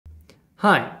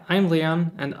Hi, I'm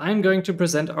Leon, and I'm going to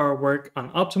present our work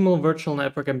on optimal virtual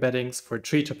network embeddings for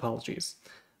tree topologies.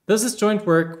 This is joint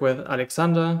work with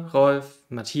Aleksander, Rolf,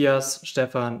 Matthias,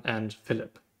 Stefan, and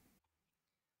Philipp.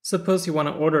 Suppose you want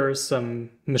to order some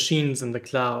machines in the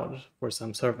cloud for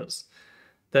some service.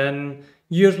 Then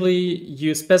usually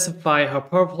you specify how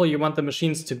powerful you want the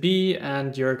machines to be,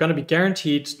 and you're going to be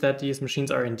guaranteed that these machines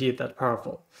are indeed that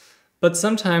powerful. But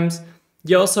sometimes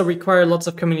you also require lots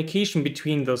of communication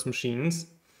between those machines.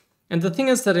 And the thing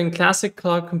is that in classic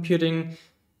cloud computing,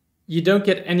 you don't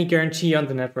get any guarantee on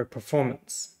the network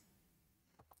performance.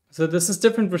 So this is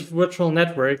different with virtual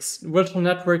networks. Virtual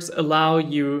networks allow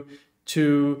you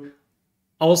to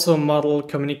also model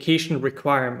communication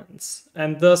requirements.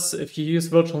 And thus, if you use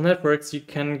virtual networks, you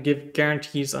can give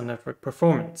guarantees on network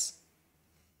performance.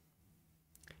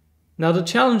 Now the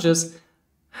challenge is,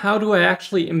 how do I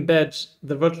actually embed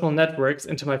the virtual networks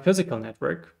into my physical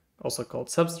network, also called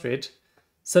substrate,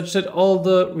 such that all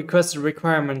the requested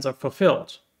requirements are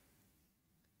fulfilled?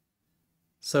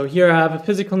 So here I have a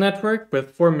physical network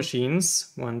with 4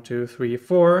 machines, 1, 2, 3,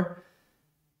 4,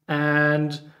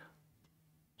 and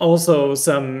also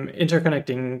some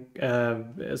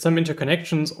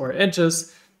interconnections or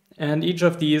edges, and each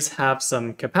of these have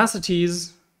some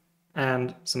capacities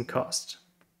and some cost.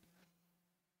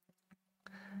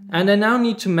 And I now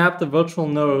need to map the virtual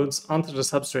nodes onto the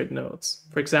substrate nodes.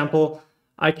 For example,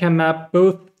 I can map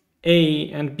both A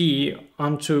and B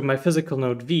onto my physical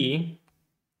node V.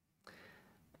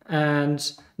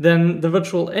 And then the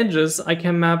virtual edges I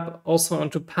can map also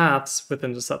onto paths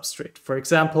within the substrate. For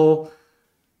example,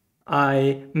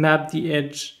 I map the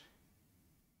edge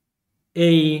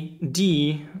AD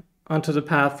onto the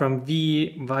path from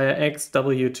V via X,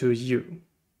 W to U.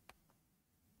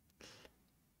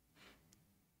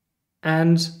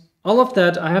 And all of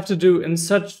that I have to do in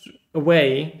such a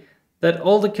way that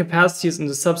all the capacities in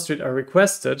the substrate are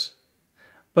requested,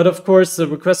 but of course the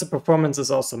requested performance is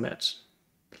also met.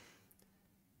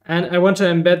 And I want to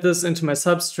embed this into my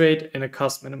substrate in a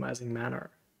cost-minimizing manner.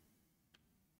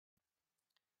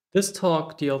 This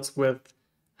talk deals with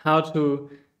how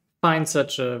to find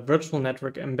such a virtual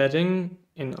network embedding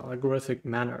in an algorithmic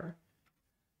manner.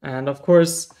 And of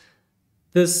course,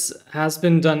 this has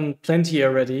been done plenty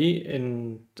already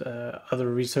in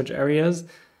other research areas.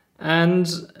 And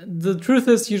the truth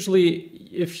is, usually,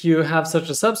 if you have such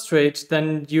a substrate,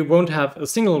 then you won't have a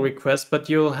single request, but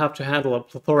you'll have to handle a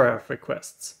plethora of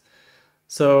requests.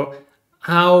 So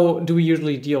how do we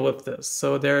usually deal with this?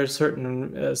 So there are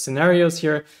certain scenarios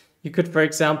here. You could, for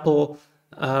example,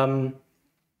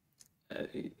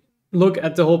 look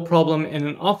at the whole problem in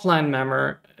an offline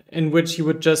manner, in which you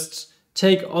would just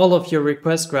take all of your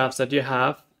request graphs that you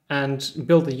have and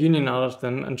build a union out of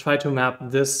them and try to map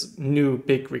this new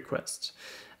big request.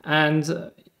 And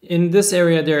in this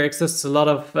area, there exists a lot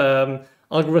of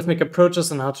algorithmic approaches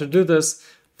on how to do this.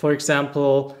 For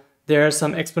example, there are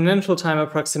some exponential time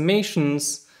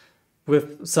approximations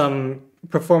with some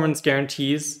performance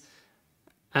guarantees,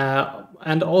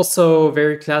 and also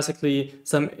very classically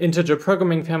some integer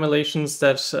programming formulations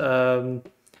that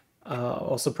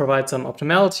also provide some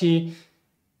optimality.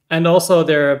 And also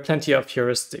there are plenty of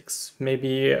heuristics.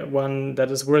 Maybe one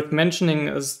that is worth mentioning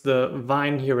is the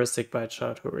Vine heuristic by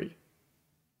Zschoche.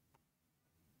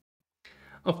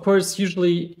 Of course,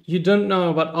 usually you don't know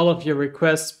about all of your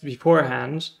requests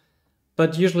beforehand,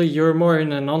 but usually you're more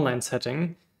in an online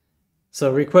setting.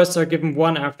 So requests are given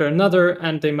one after another,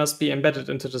 and they must be embedded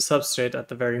into the substrate at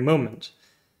the very moment.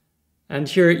 And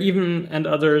here, Even and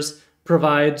others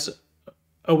provide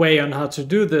a way on how to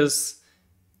do this,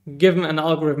 given an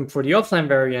algorithm for the offline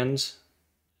variant,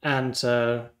 and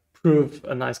prove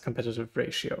a nice competitive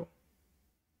ratio.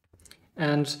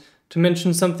 And to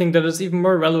mention something that is even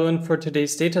more relevant for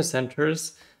today's data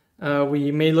centers,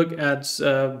 we may look at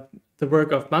the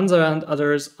work of Banzer and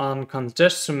others on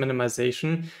congestion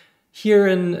minimization.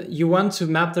 Herein, you want to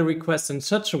map the request in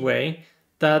such a way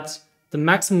that the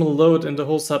maximal load in the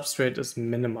whole substrate is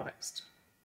minimized.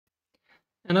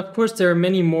 And of course, there are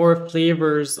many more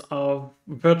flavors of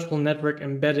virtual network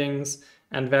embeddings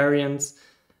and variants,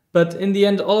 but in the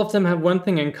end, all of them have one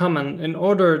thing in common. In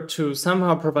order to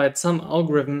somehow provide some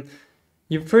algorithm,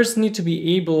 you first need to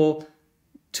be able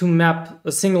to map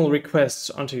a single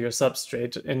request onto your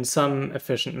substrate in some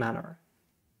efficient manner.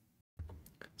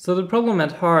 So the problem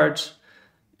at heart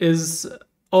is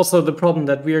also the problem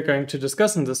that we are going to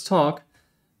discuss in this talk,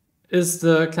 is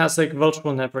the classic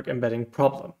virtual network embedding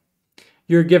problem.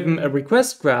 You're given a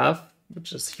request graph,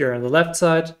 which is here on the left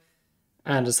side,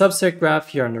 and a substrate graph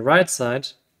here on the right side,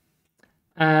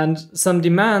 and some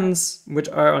demands, which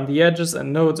are on the edges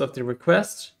and nodes of the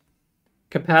request,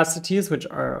 capacities, which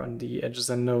are on the edges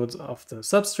and nodes of the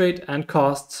substrate, and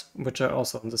costs, which are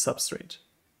also on the substrate.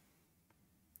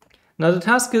 Now the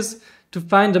task is to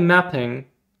find a mapping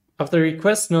of the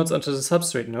request nodes onto the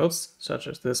substrate nodes, such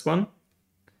as this one,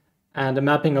 and a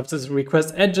mapping of the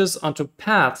request edges onto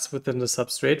paths within the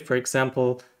substrate. For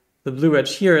example, the blue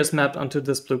edge here is mapped onto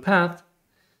this blue path,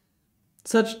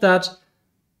 such that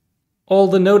all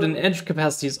the node and edge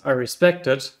capacities are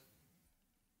respected.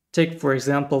 Take, for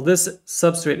example, this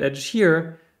substrate edge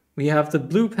here. We have the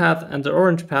blue path and the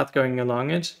orange path going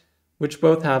along it, which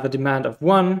both have a demand of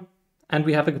 1, and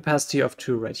we have a capacity of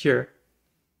 2 right here.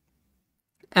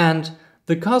 And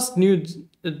the cost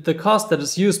that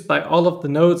is used by all of the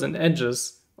nodes and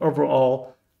edges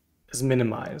overall is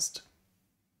minimized.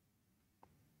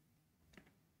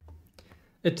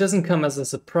 It doesn't come as a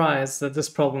surprise that this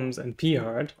problem is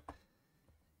NP-hard.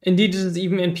 Indeed, it is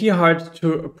even NP-hard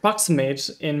to approximate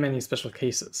in many special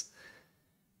cases.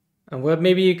 And what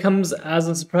maybe comes as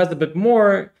a surprise a bit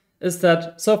more is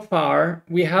that so far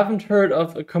we haven't heard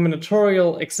of a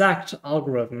combinatorial exact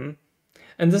algorithm,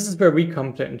 and this is where we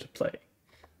come into play.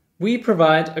 We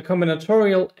provide a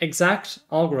combinatorial exact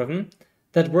algorithm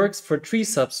that works for 3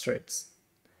 substrates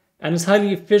and is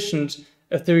highly efficient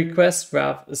if the request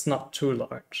graph is not too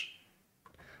large.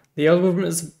 The algorithm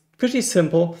is pretty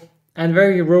simple and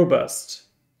very robust,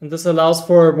 and this allows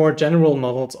for more general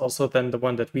models also than the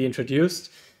one that we introduced.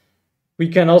 We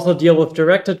can also deal with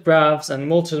directed graphs and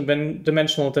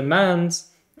multi-dimensional demands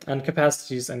and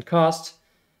capacities and cost.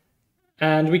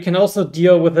 And we can also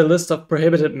deal with a list of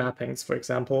prohibited mappings, for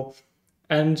example,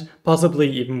 and possibly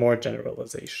even more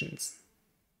generalizations.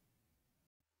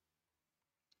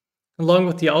 Along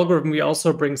with the algorithm, we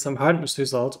also bring some hardness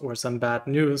results or some bad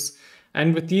news.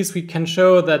 And with these, we can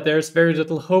show that there's very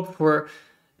little hope for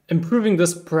improving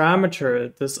this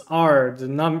parameter, this R,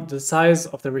 the size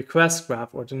of the request graph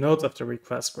or the nodes of the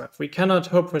request graph. We cannot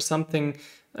hope for something,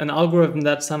 an algorithm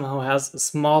that somehow has a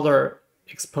smaller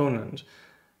exponent.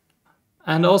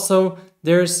 And also,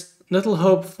 there's little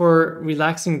hope for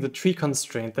relaxing the tree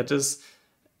constraint. That is,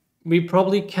 we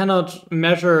probably cannot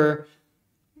measure,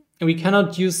 we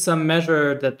cannot use some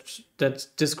measure that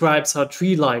describes how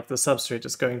tree-like the substrate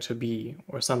is going to be,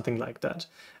 or something like that.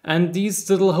 And these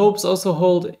little hopes also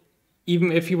hold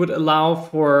even if you would allow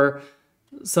for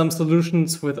some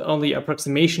solutions with only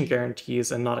approximation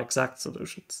guarantees and not exact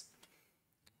solutions.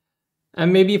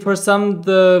 And maybe for some,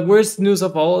 the worst news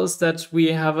of all is that we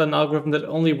have an algorithm that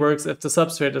only works if the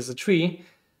substrate is a tree.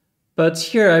 But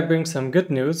here I bring some good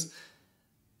news.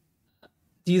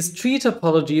 These tree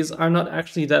topologies are not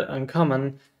actually that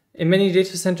uncommon. In many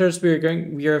data centers,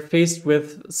 we are faced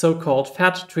with so-called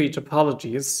fat tree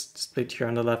topologies, displayed here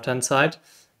on the left-hand side,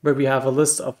 where we have a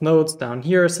list of nodes down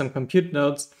here, some compute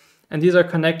nodes, and these are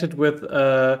connected with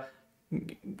a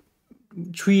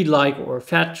tree-like or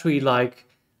fat tree-like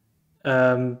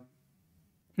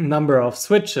number of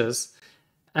switches.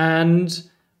 And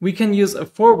we can use a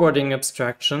forwarding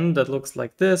abstraction that looks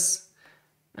like this.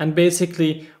 And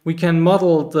basically, we can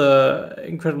model the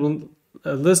incredible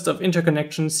list of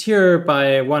interconnections here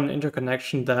by one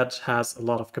interconnection that has a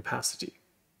lot of capacity.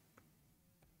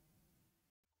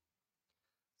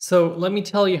 So let me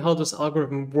tell you how this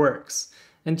algorithm works.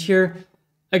 And here,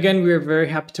 again, we are very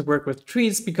happy to work with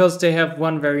trees because they have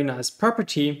one very nice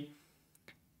property.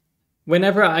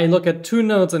 Whenever I look at 2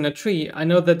 nodes in a tree, I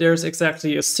know that there's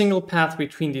exactly a single path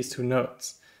between these 2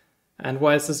 nodes. And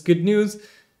why is this good news?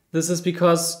 This is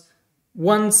because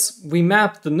once we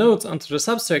map the nodes onto the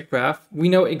substrate graph, we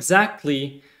know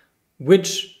exactly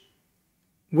which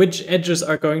edges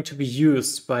are going to be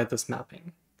used by this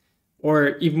mapping.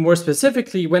 Or even more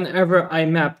specifically, whenever I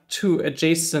map 2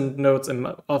 adjacent nodes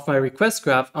of my request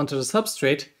graph onto the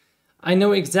substrate, I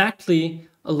know exactly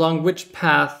along which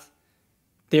path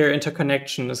their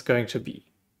interconnection is going to be.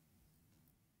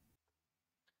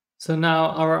 So now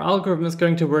our algorithm is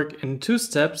going to work in 2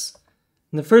 steps.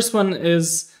 And the first one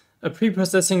is a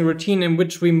pre-processing routine in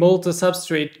which we mold the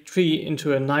substrate tree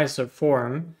into a nicer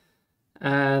form.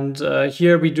 And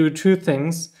here we do 2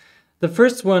 things. The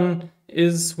first one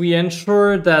is we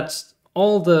ensure that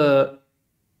all the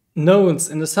nodes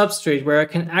in the substrate where I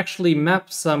can actually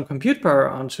map some compute power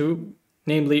onto,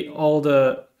 namely all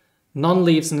the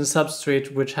non-leaves in the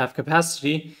substrate which have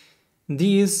capacity,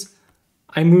 these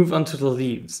I move onto the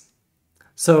leaves.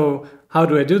 So how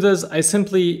do I do this? I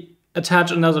simply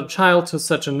attach another child to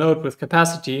such a node with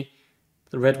capacity,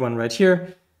 the red one right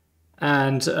here,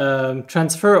 and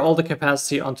transfer all the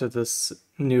capacity onto this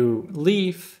new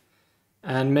leaf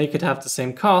and make it have the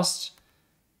same cost.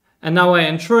 And now I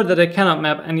ensure that I cannot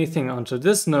map anything onto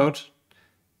this node,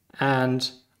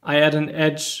 and I add an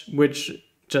edge which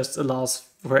just allows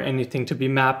for anything to be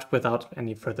mapped without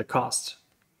any further cost.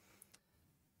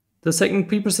 The second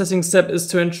preprocessing step is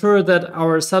to ensure that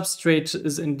our substrate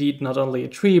is indeed not only a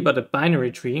tree, but a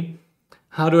binary tree.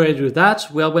 How do I do that?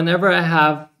 Well, whenever I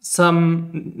have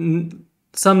some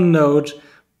node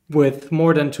with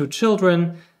more than 2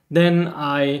 children, then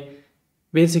I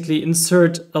basically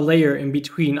insert a layer in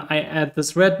between. I add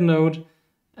this red node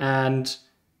and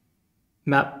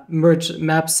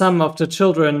map some of the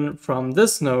children from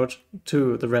this node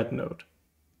to the red node.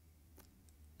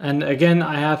 And again,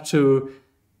 I have to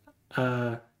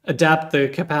adapt the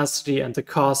capacity and the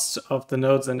cost of the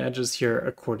nodes and edges here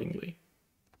accordingly.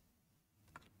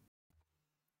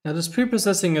 Now this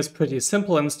preprocessing is pretty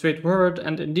simple and straightforward,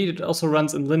 and indeed it also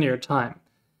runs in linear time.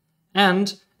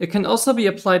 And it can also be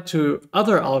applied to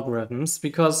other algorithms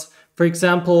because, for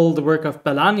example, the work of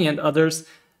Bellani and others,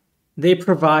 they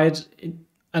provide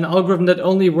an algorithm that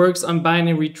only works on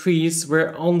binary trees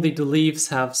where only the leaves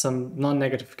have some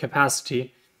non-negative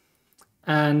capacity.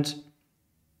 And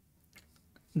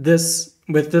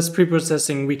with this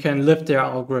preprocessing, we can lift their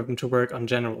algorithm to work on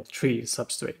general tree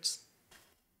substrates.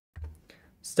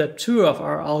 Step 2 of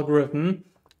our algorithm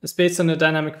is based on a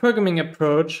dynamic programming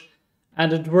approach,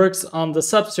 and it works on the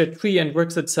substrate tree and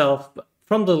works itself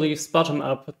from the leaves bottom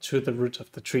up to the root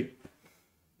of the tree.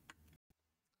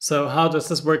 So how does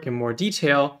this work in more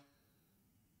detail?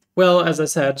 Well, as I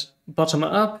said, bottom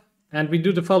up, and we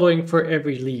do the following for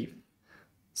every leaf.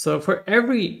 So for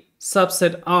every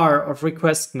subset R of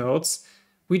request nodes,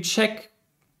 we check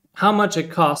how much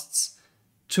it costs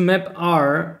to map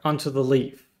R onto the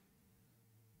leaf.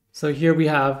 So here we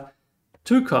have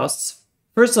 2 costs.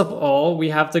 First of all, we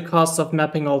have the cost of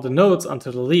mapping all the nodes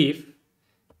onto the leaf.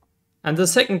 And the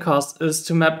second cost is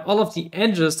to map all of the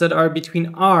edges that are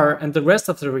between R and the rest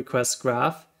of the request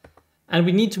graph. And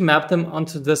we need to map them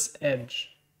onto this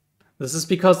edge. This is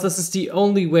because this is the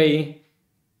only way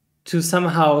to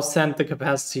somehow send the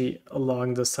capacity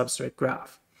along the substrate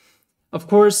graph. Of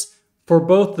course, for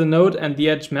both the node and the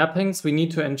edge mappings, we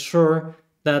need to ensure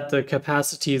that the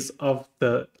capacities of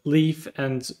the leaf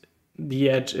and the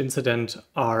edge incident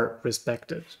are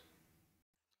respected.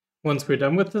 Once we're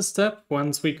done with this step,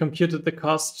 once we computed the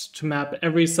cost to map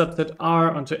every subset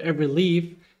R onto every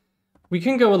leaf, we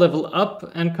can go a level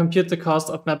up and compute the cost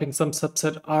of mapping some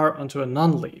subset R onto a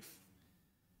non-leaf.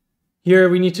 Here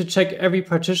we need to check every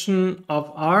partition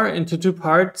of R into 2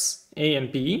 parts, A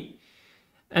and B,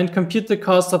 and compute the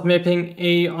cost of mapping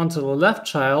A onto the left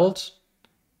child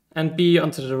and B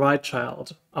onto the right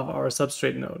child of our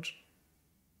substrate node.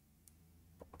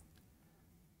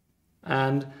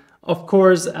 And of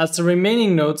course, as the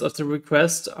remaining nodes of the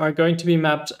request are going to be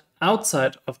mapped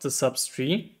outside of the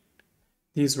subtree,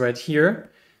 these right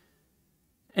here,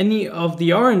 any of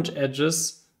the orange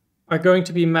edges are going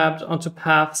to be mapped onto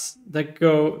paths that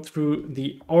go through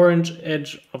the orange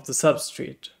edge of the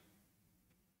substrate.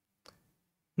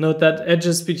 Note that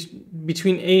edges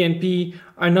between A and B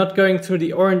are not going through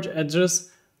the orange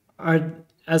edges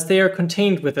as they are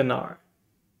contained within R.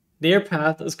 Their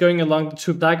path is going along the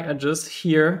 2 black edges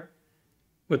here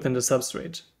within the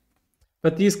substrate.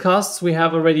 But these costs we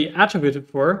have already attributed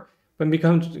for when we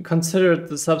consider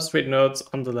the substrate nodes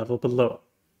on the level below.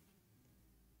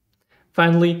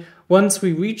 Finally, once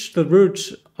we reach the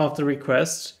root of the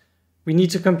request, we need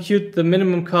to compute the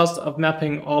minimum cost of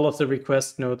mapping all of the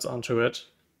request nodes onto it,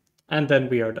 and then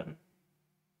we are done.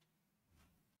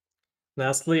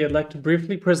 Lastly, I'd like to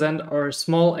briefly present our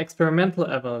small experimental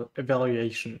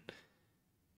evaluation.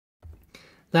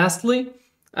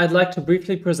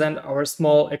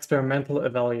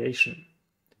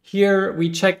 Here we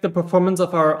check the performance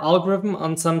of our algorithm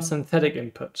on some synthetic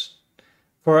input.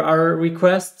 For our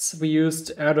requests, we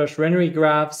used Erdos-Renyi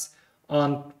graphs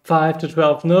on 5 to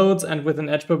 12 nodes and with an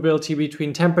edge probability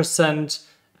between 10%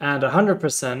 and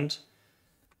 100%.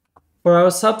 For our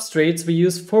substrates, we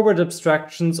use forward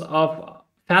abstractions of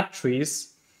fat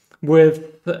trees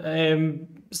with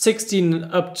 16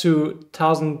 up to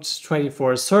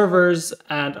 1024 servers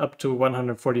and up to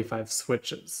 145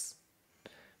 switches.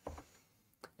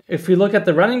 If we look at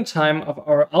the running time of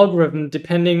our algorithm,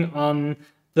 depending on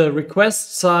the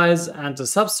request size and the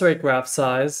substrate graph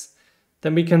size,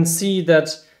 then we can see that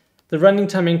the running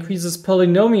time increases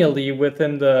polynomially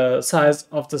within the size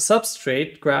of the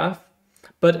substrate graph,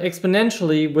 but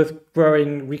exponentially with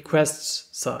growing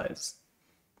request size.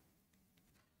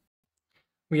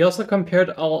 We also compared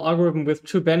our algorithm with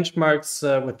 2 benchmarks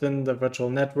within the virtual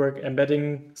network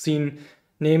embedding scene,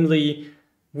 namely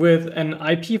with an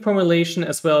IP formulation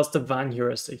as well as the Vine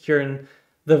heuristic. Here,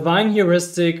 the Vine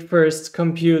heuristic first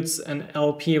computes an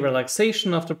LP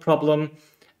relaxation of the problem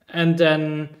and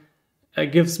then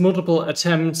gives multiple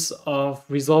attempts of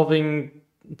resolving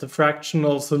the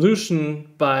fractional solution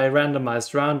by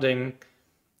randomized rounding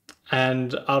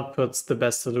and outputs the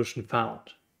best solution found.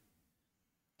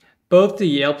 Both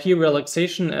the LP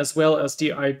relaxation as well as the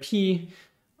IP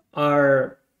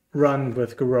are run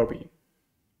with Gurobi.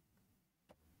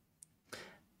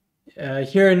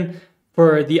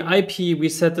 For the IP, we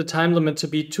set the time limit to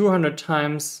be 200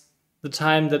 times the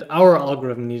time that our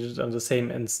algorithm needed on the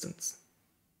same instance.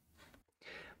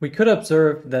 We could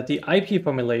observe that the IP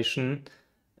formulation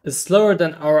is slower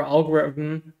than our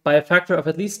algorithm by a factor of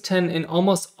at least 10 in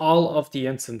almost all of the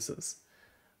instances.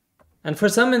 And for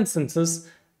some instances,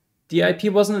 the IP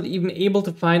wasn't even able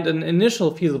to find an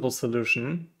initial feasible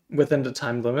solution within the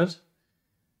time limit.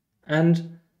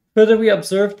 And further, we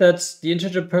observed that the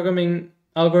integer programming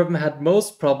algorithm had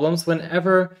most problems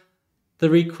whenever the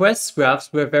request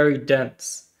graphs were very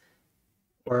dense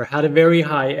or had a very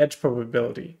high edge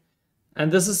probability. And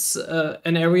this is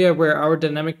an area where our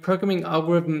dynamic programming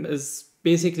algorithm is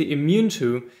basically immune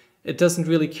to. It doesn't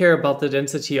really care about the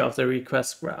density of the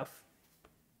request graph.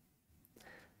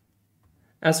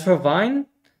 As for Vine,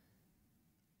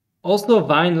 also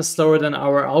Vine is slower than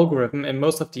our algorithm in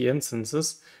most of the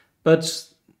instances, but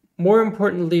more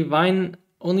importantly, Vine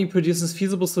only produces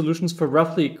feasible solutions for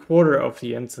roughly a quarter of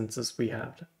the instances we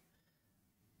had.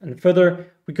 And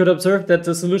further, we could observe that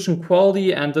the solution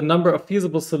quality and the number of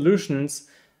feasible solutions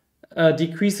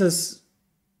decreases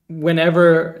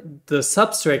whenever the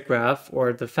substrate graph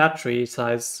or the fat tree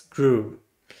size grew.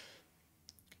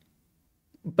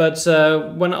 But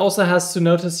one also has to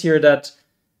notice here that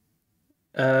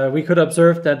we could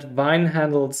observe that Vine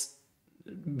handles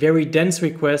very dense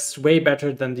requests way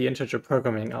better than the integer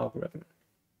programming algorithm.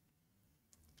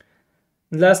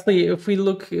 And lastly, if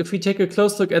we take a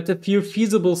close look at the few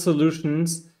feasible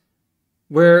solutions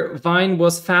where Vine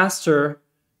was faster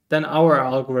than our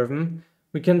algorithm,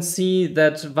 we can see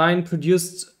that Vine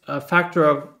produced a factor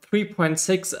of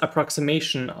 3.6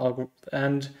 approximation,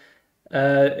 and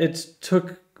it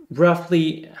took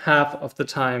roughly half of the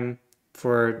time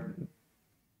for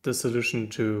the solution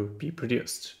to be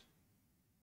produced.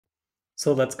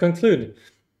 So let's conclude.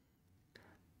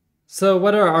 So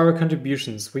what are our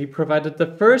contributions? We provided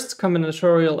the first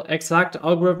combinatorial exact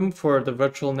algorithm for the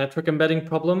virtual network embedding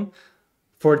problem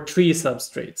for tree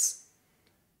substrates.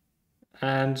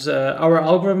 And our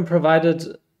algorithm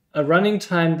provided a running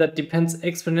time that depends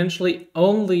exponentially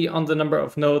only on the number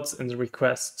of nodes in the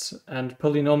request and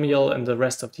polynomial in the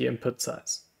rest of the input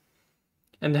size.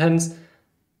 And hence,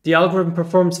 the algorithm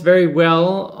performs very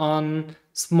well on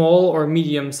small or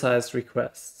medium-sized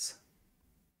requests.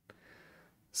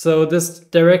 So this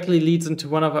directly leads into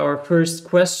one of our first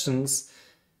questions.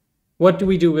 What do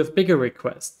we do with bigger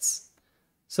requests?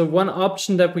 So one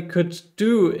option that we could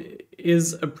do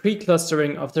is a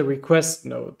pre-clustering of the request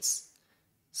nodes.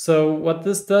 So what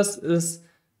this does is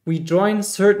we join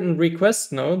certain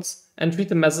request nodes and treat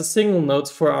them as a single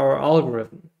nodes for our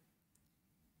algorithm.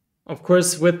 Of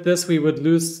course, with this we would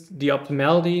lose the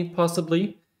optimality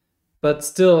possibly, but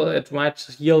still it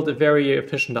might yield a very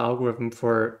efficient algorithm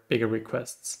for bigger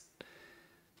requests.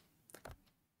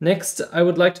 Next, I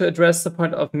would like to address the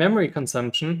point of memory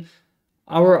consumption.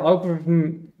 Our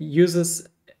algorithm uses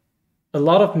a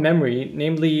lot of memory,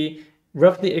 namely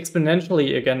roughly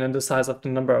exponentially again in the size of the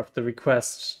number of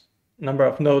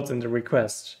nodes in the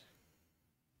request.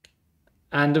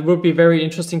 And it would be very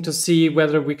interesting to see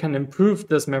whether we can improve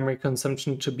this memory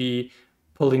consumption to be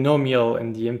polynomial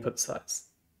in the input size.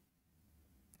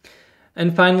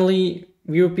 And finally,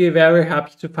 we would be very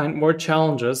happy to find more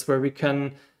challenges where we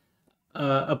can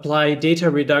apply data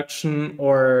reduction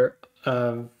or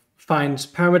find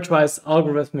parameterized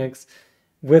algorithmics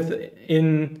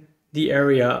within the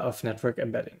area of network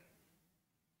embedding.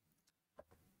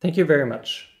 Thank you very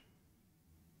much.